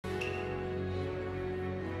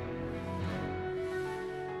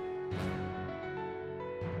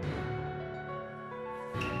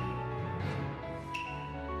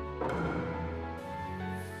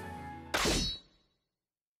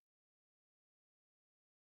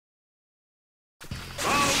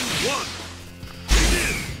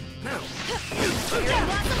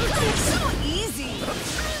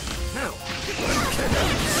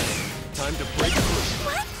Time to break through.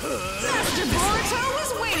 What? Master Boruto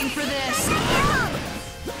was waiting for this!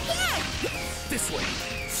 This way.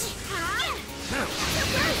 Now.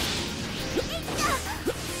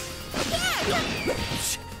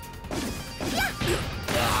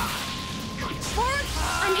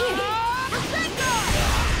 I'm here!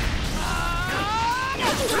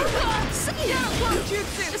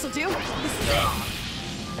 This'll do. This is it.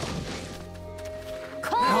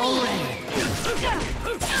 Call me!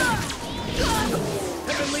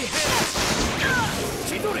 Heavenly Hand!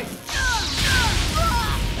 Chidori!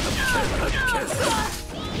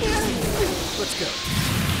 Let's go.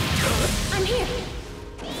 I'm here!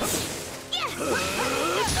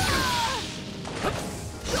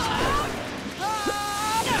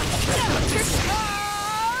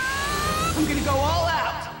 I'm gonna go all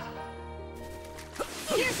out!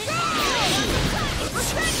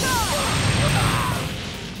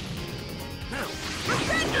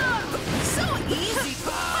 So easy!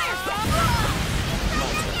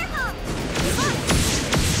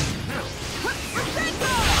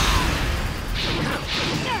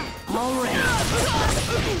 All right.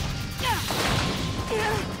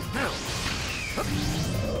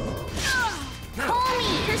 Call me!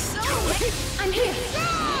 You're so late! I'm here!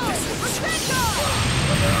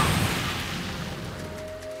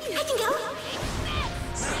 I can go!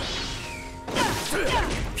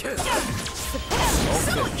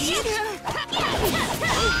 So easy!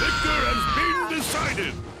 The victor has been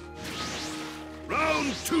decided! Round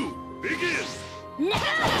 2, begin!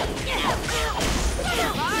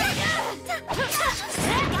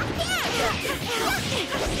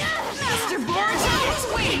 Master Boruto was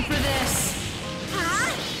waiting for this!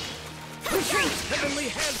 Retreat! Heavenly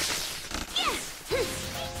Hand!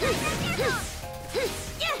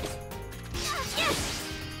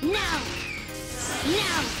 Now!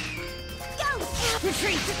 Now! Go!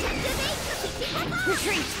 Retreat!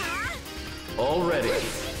 Retreat! All ready.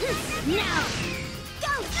 Now!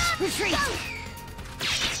 Go! Retreat!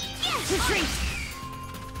 Retreat!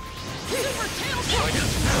 Super tail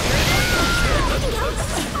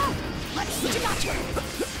Let's see what you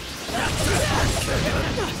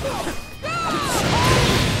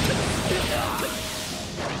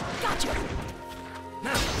Gotcha!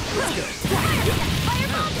 Now, let's go.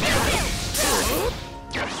 Fireball!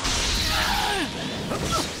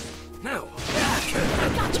 Now.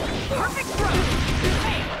 Gotcha! Perfect throw!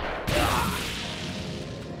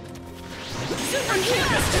 Super kill!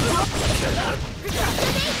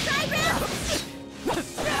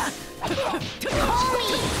 Call me!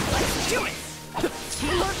 Let's do it!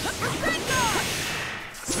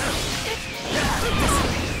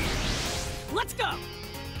 Let's go!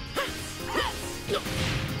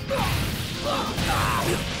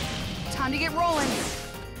 Time to get rolling.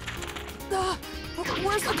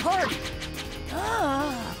 Where's the card?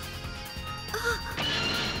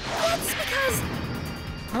 That's because...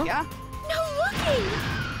 Huh? Yeah? No looking!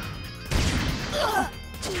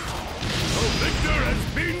 The victor has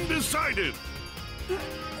been decided!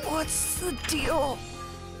 What's the deal?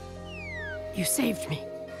 You saved me.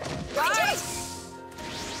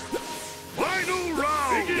 Final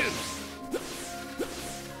round! Begin!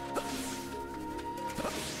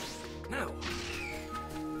 Now.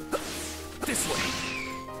 This way.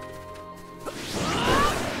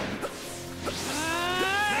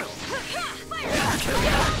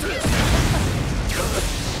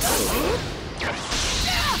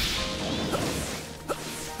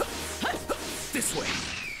 This way.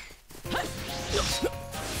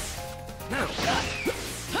 Now.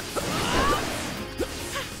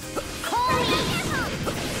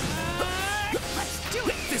 Let's do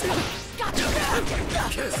it! This way. Gotcha!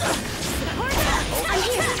 Kiss. I'm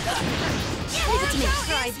here! Leave it to me.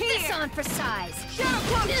 Try this on for size.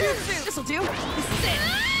 This'll do. This is it.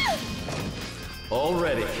 All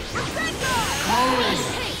ready. All ready.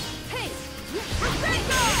 Hey!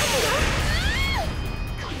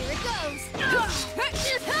 Here it goes.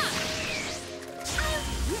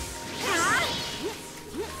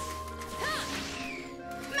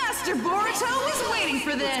 Master Boruto was waiting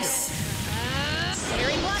for this.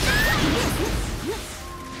 Very one.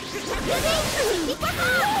 Here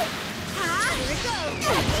it goes.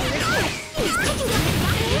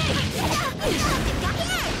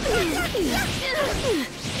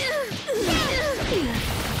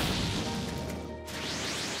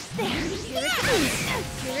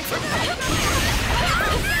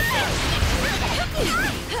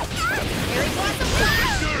 The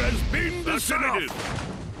victor has been decided!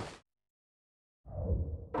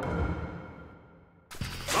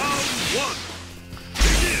 Round 1,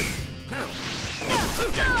 begin! Now.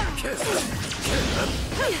 Kiss.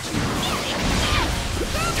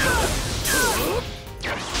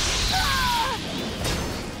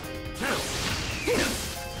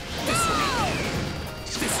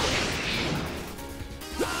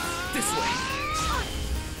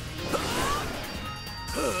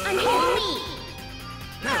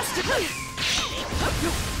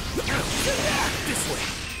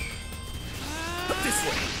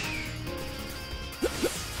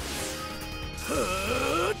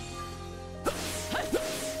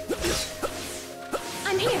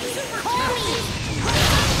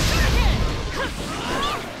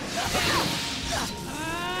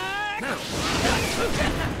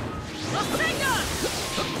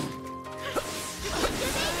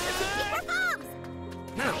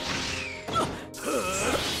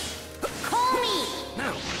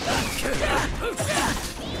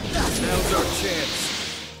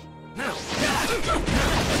 chance. Now.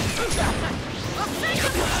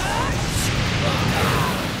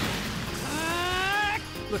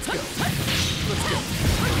 Let's go. Let's go.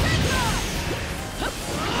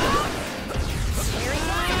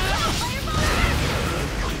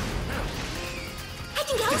 I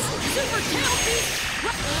can go. Super tail beat!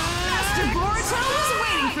 Master Boruto was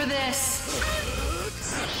waiting for this!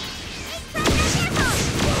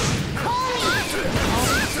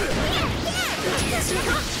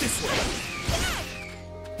 This way.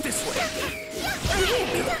 This way. I'm here!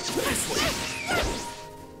 This way.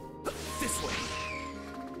 This way.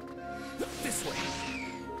 This way.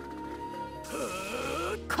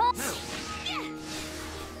 Call. Now.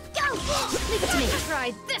 Go. Leave it to me. Try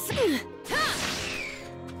this!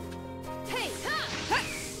 Hey!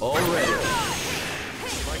 All ready.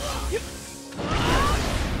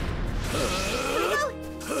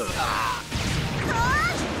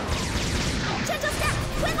 Gentle step.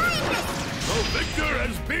 Quit lying this. The victor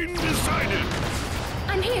has been decided.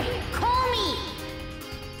 I'm here! Call me.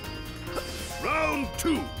 Round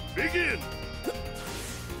 2, begin.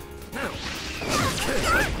 Now.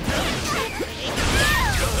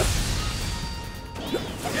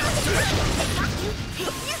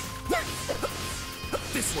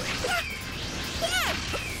 This way.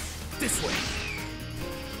 This way.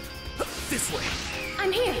 This way.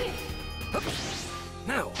 I'm here!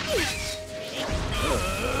 Now.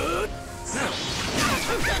 Now.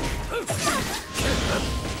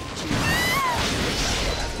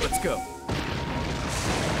 Let's go.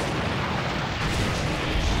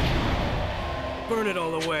 Burn it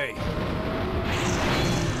all away.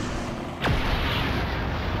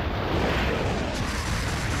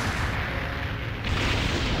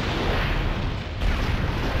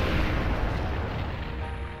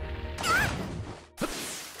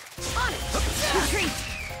 Retreat!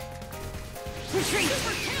 Retreat!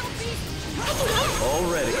 All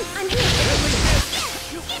ready. I'm here!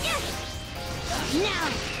 Now.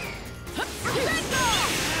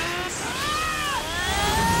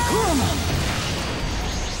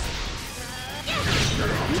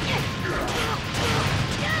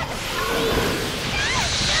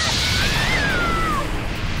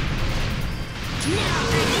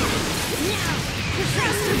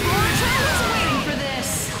 Master Boruto was waiting for this!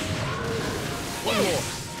 One more.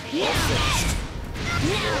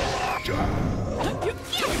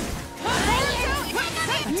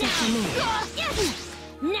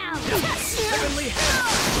 Now. Heavenly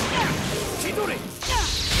Hand. Chidori.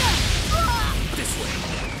 This way.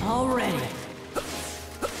 Already.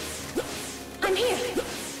 I'm here!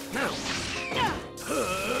 Now.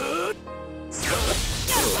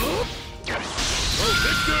 The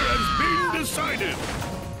victor has been decided.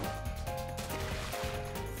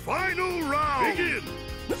 Final round, begin.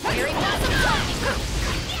 Fiery blossom!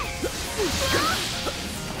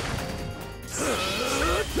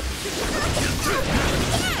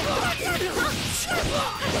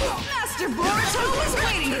 Master Boruto was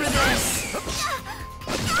waiting for this!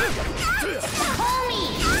 Call me.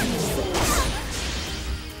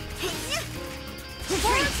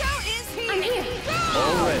 Boruto is here! I'm here!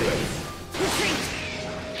 All ready. Retreat!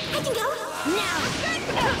 I can go. Now.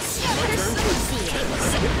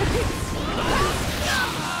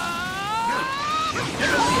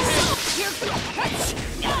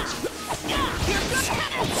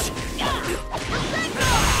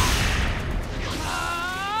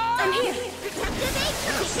 I'm here!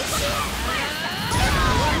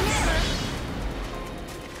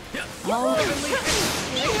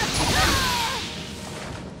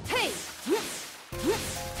 Hey!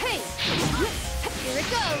 Hey! Here it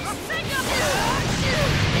goes!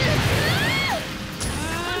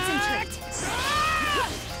 Concentrate!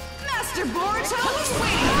 Master Boruto was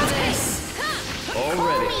waiting for this! All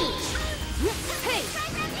ready. Hey!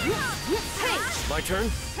 Hey! My turn.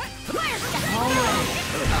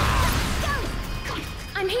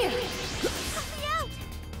 I'm here!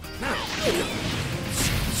 Now.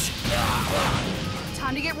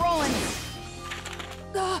 Time to get rolling!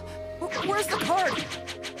 Where's the card?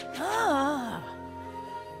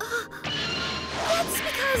 That's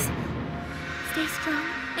because. Stay strong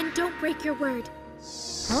and don't break your word.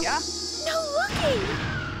 Yeah? No looking.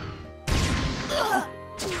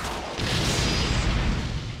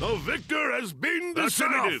 The victor has been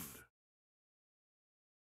decided.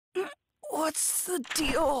 What's the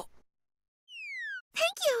deal?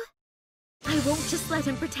 Thank you. I won't just let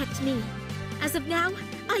him protect me. As of now,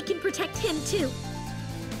 I can protect him too.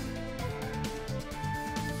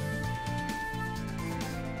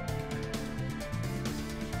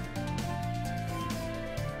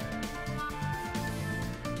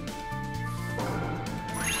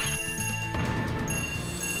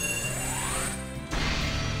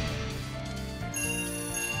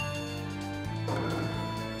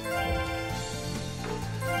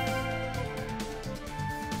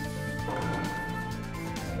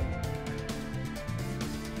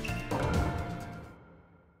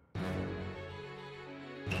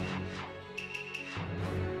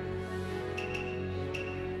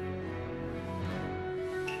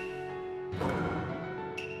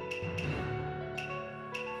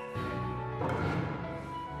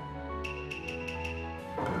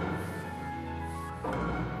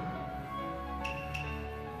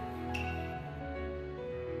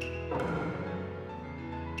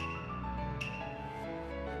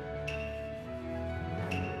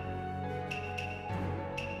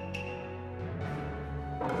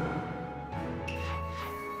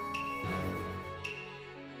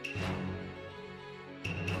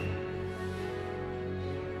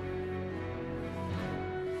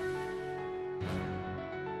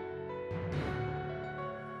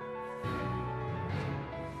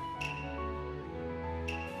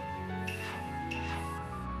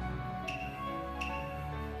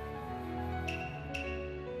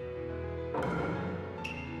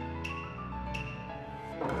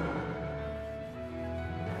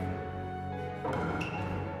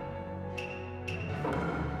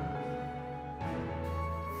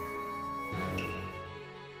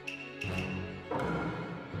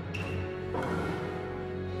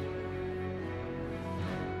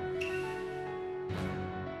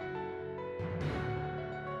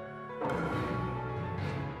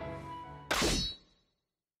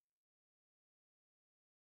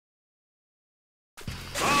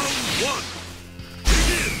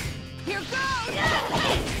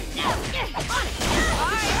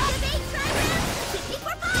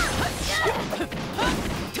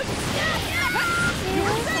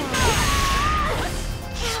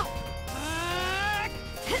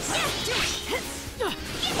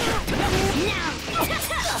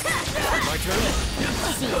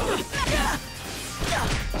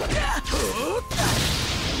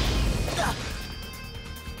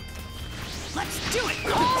 Let's do it!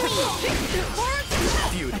 Call me!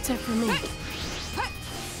 Feud. That's it for me.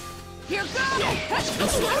 Here goes!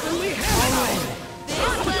 This heavenly hand.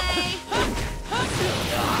 This way!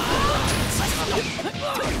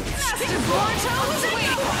 Master Boruto is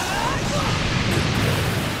waiting!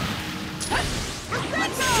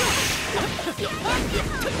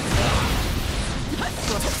 Let's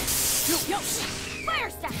go! Fire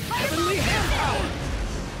step! Heavenly hand power.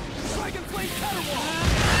 Dragon flame caterwall.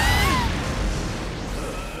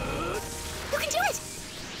 You can do it!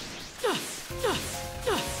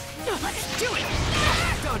 Let's do it!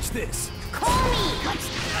 Dodge this. Call me! Let's...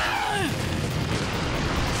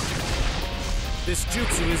 This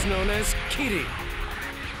jutsu is known as Kiri.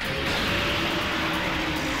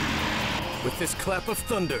 With this clap of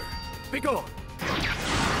thunder, begone!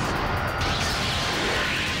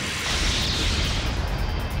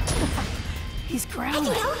 He's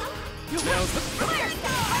growling. Now's the...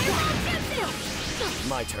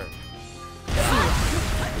 My turn.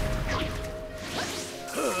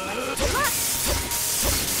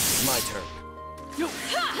 My turn.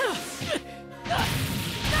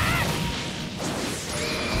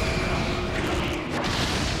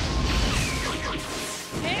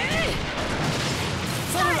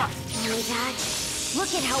 Dad,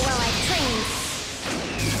 look at how well I've trained.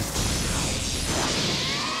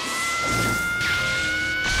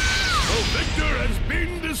 The victor has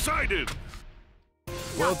been decided.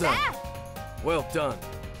 Well done. Well done.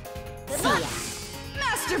 See ya.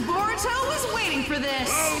 Master Boruto was waiting for this!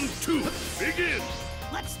 Round 2, begin.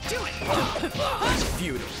 Let's do it!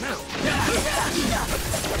 Feud. Now.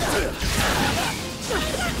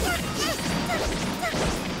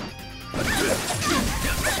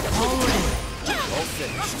 All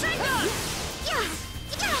finished. Yeah,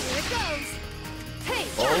 here it goes. Hey!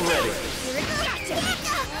 All ready. Here it goes. Gotcha.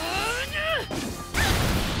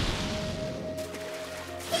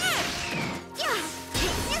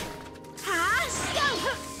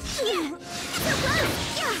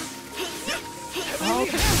 Heavenly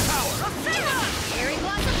hand power. Fairy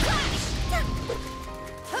blossom flash!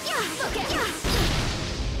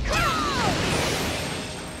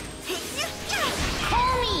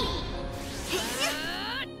 Call me!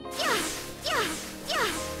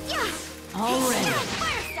 Already.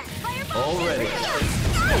 Already.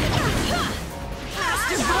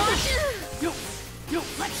 Master Boruto!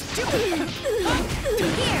 Let's do it!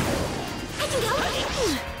 Here! I can go!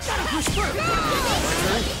 Gotta push through!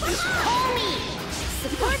 Call me!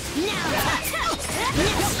 Support now!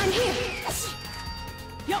 Yes, I'm here!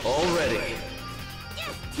 Already.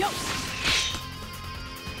 Yo!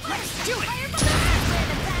 Let's do it!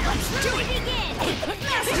 Let's do it!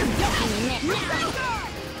 Master Now!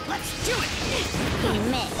 Let's do it!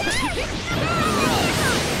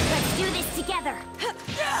 Let's do this together!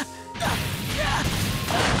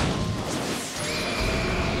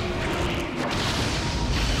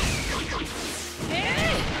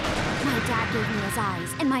 My dad gave me his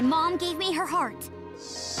eyes, and my mom gave me her heart.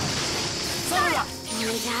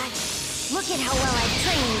 Mommy, Dad, look at how well I've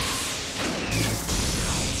trained.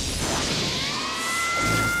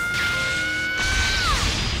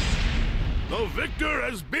 The victor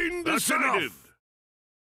has been decided.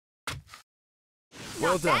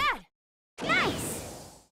 Well done. Nice!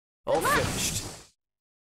 All finished.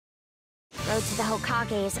 Road to the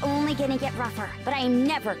Hokage is only gonna get rougher, but I'm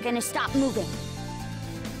never gonna stop moving.